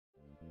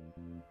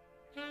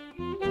Do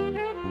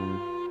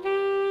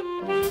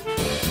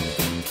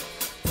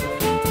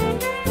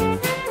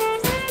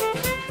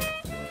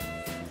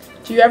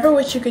you ever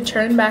wish you could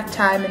turn back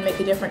time and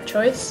make a different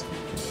choice?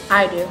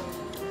 I do.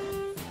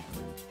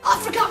 Oh, I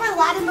forgot my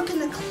Latin book in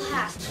the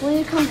class. Will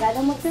you come get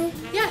them with me?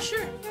 Yeah,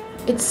 sure.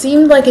 It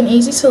seemed like an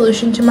easy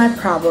solution to my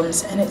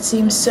problems, and it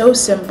seemed so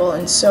simple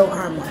and so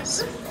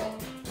harmless.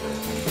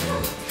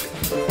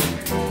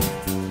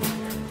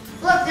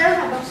 Look, there's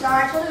my book.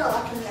 Sorry, I told you to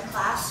look in the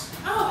class.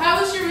 Oh, how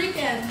was your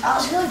weekend? Oh,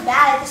 it was really bad.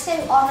 I had to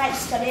stay all night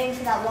studying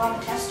for that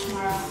long test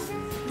tomorrow.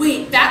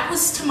 Wait, that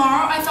was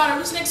tomorrow? I thought it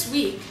was next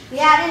week.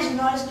 Yeah, it is. You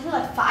know, it's going to be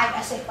like 5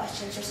 essay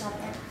questions or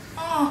something.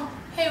 Oh,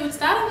 hey, what's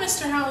that on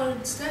Mr.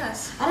 Howard's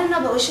desk? I don't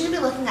know, but we shouldn't be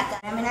looking at that.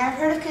 I mean, I've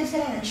heard of kids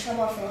getting in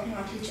trouble for looking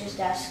on teachers'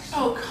 desks.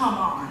 Oh, come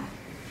on.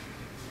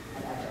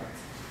 Whatever.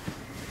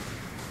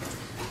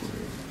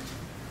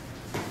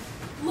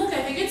 Look,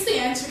 I think it's the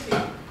answer key.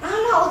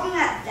 I'm not looking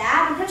at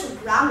that. I'm pretty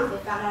ground if they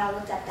found out I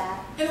looked at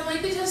that. It'll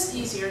make the test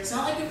easier. It's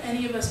not like if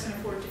any of us can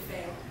afford to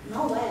fail.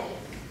 No way.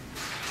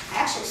 I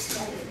actually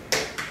studied.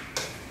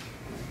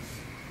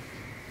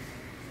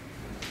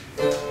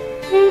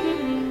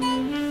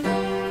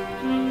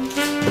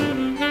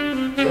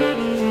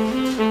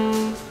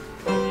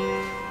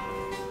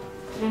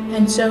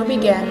 And so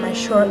began my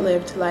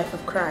short-lived life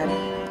of crime.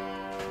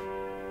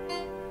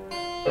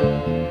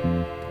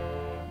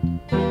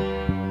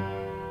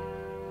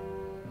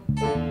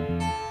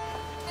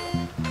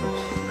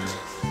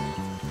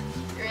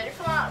 You ready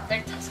for that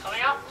big test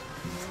coming up?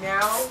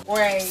 No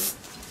way.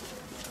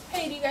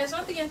 Hey, do you guys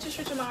want the answers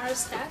for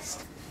tomorrow's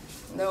test?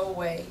 No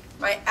way.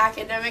 My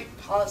academic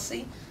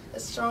policy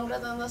is stronger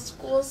than the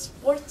school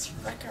sports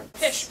record.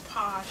 Pish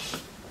posh.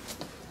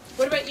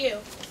 What about you?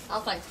 I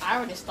was like, I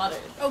already studied.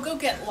 Oh, go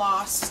get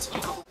lost. So,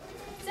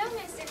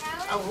 Mr.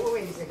 Howard? Oh,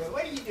 wait a second.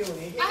 What are you doing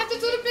here? I have to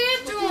do the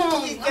bathroom.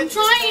 I'm What-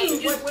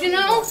 trying, what- you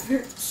know?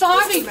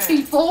 Sorry,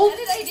 people. What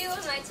did I do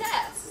with my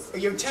test?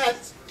 Your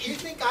test? Do you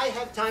think I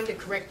have time to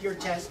correct your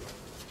test?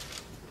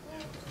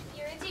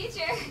 You're a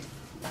teacher.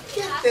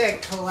 Get the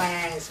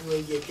class,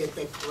 will you? Get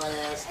the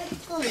class.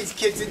 All these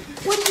kids,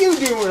 what are you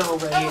doing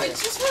over Oh, here?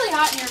 it's just really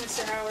hot in here,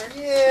 Mr. Howard.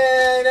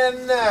 Yeah, I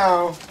don't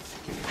know.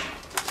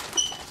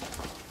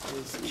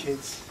 These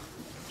kids.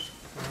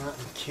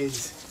 Rotten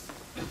kids.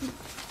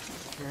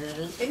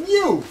 And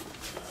you!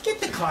 Get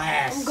the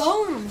class. I'm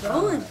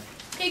going.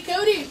 Hey,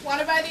 Cody, want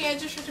to buy the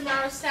answers for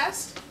tomorrow's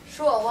test?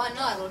 Sure, why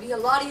not? It'll be a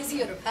lot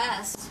easier to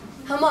pass.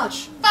 How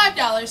much?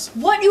 $5.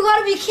 What? You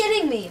gotta be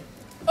kidding me!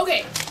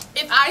 Okay,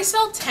 if I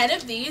sell 10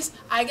 of these,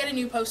 I get a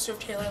new poster of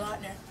Taylor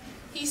Lautner.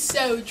 He's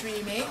so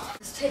dreamy.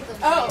 Let's take them.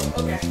 Oh,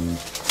 okay.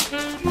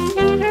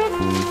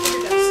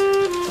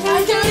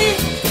 Bye, Cody.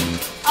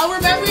 I'll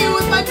remember you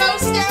with my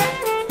poster.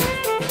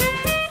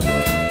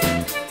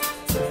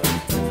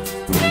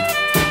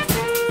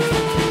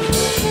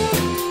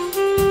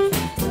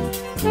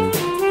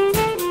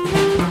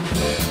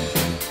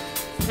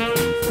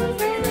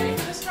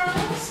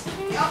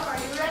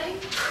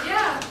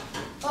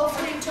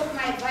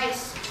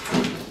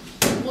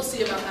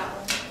 About that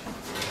one.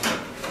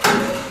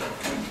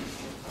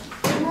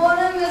 Good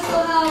morning, Mr.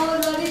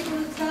 Howard. Ready for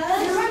the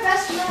test? You're my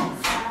best friend.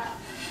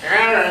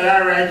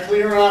 All right.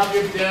 Clear off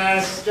your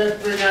desk.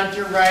 Just bring out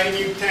your writing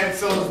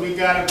utensils. We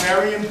got a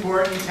very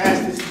important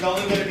test. This is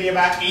only going to be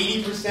about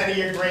 80% of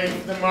your grade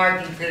for the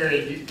marking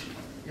period.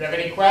 You have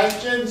any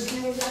questions?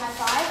 Can we do a high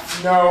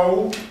five?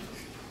 No.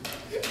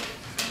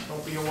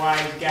 Don't be a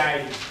wise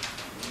guy.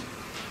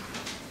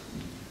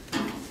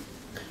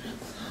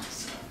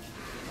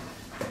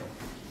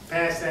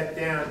 Pass that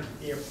down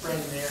to your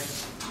friend there.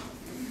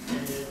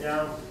 There you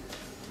go.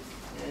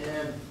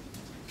 And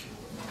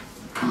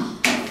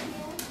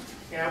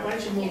yeah, why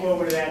don't you move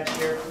over to that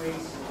chair,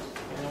 please?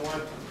 And I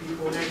want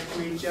people next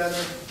to each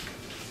other.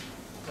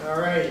 All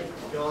right,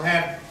 you'll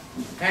have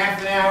half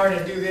an hour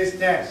to do this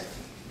test.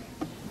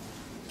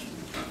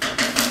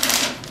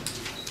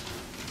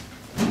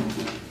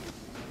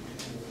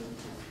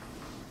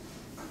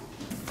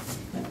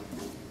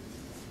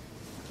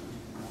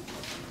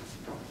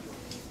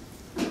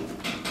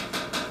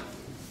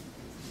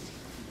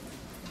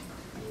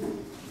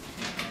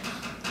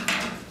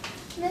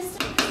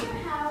 Mr.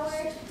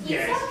 Howard, you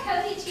Yes. saw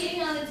Cody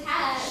cheating on the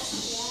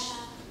test.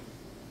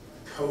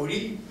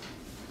 Cody?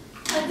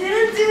 I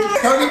didn't do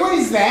it. Cody, what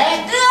is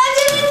that? I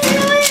didn't do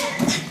it.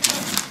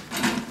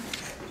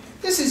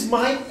 This is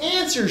my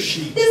answer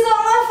sheet. It's not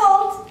my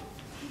fault.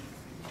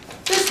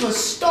 This was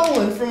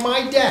stolen from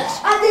my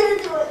desk. I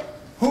didn't do it.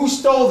 Who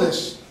stole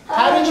this?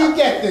 How did you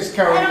get this,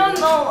 Cody? I don't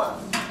know.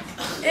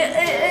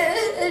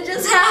 It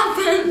just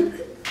happened.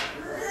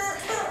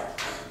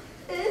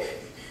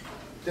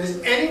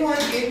 Does anyone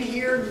in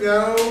here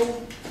know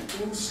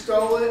who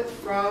stole it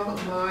from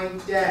my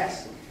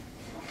desk?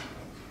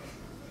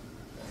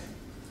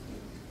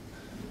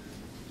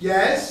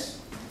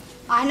 Yes?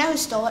 I know who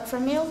stole it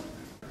from you.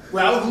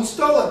 Well, who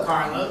stole it,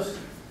 Carlos?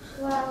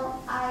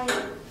 Well, I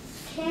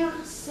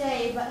can't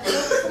say, but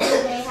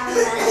hopefully they have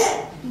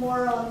enough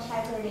moral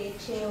integrity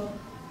to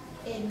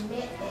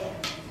admit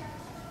it.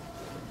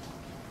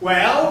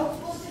 Well?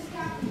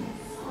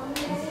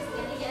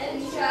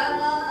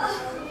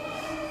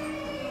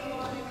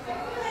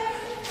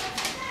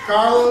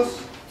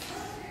 Carlos,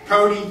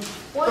 Cody,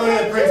 go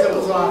to the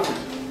principal's office.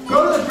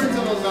 Go to the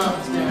principal's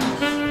office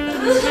now.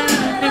 You're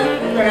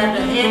gonna have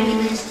to hand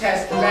me these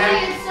tests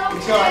back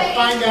until I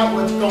find out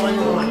what's going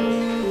on.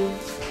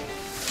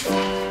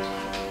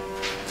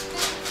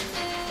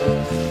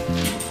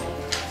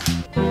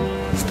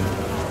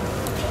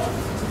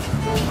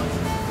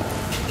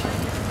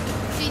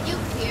 Did you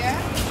hear?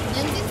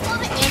 Lindsay stole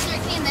the answer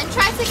key and then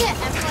tried to get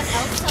everyone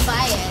else to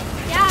buy it.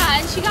 Yeah,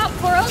 and she got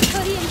poor old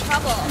Cody in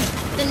trouble.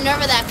 The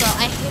nerve of that girl.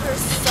 I hate her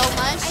so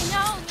much. I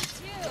know, me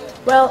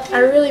too. Well, I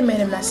really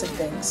made a mess of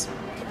things.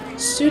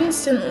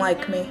 Students didn't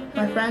like me,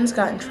 my friends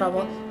got in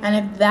trouble, and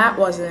if that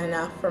wasn't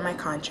enough for my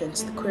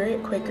conscience, the Query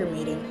at Quaker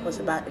meeting was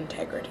about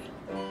integrity.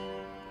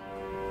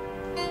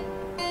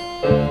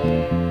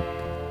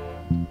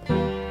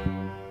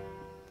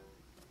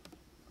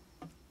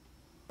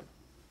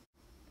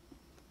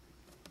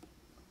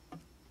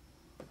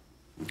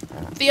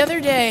 The other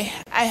day,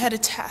 I had a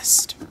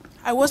test.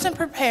 I wasn't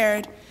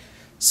prepared,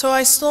 so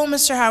I stole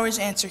Mr. Howard's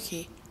answer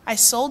key. I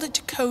sold it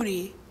to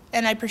Cody,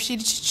 and I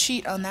proceeded to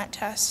cheat on that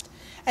test.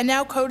 And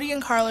now Cody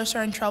and Carlos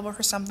are in trouble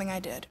for something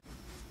I did.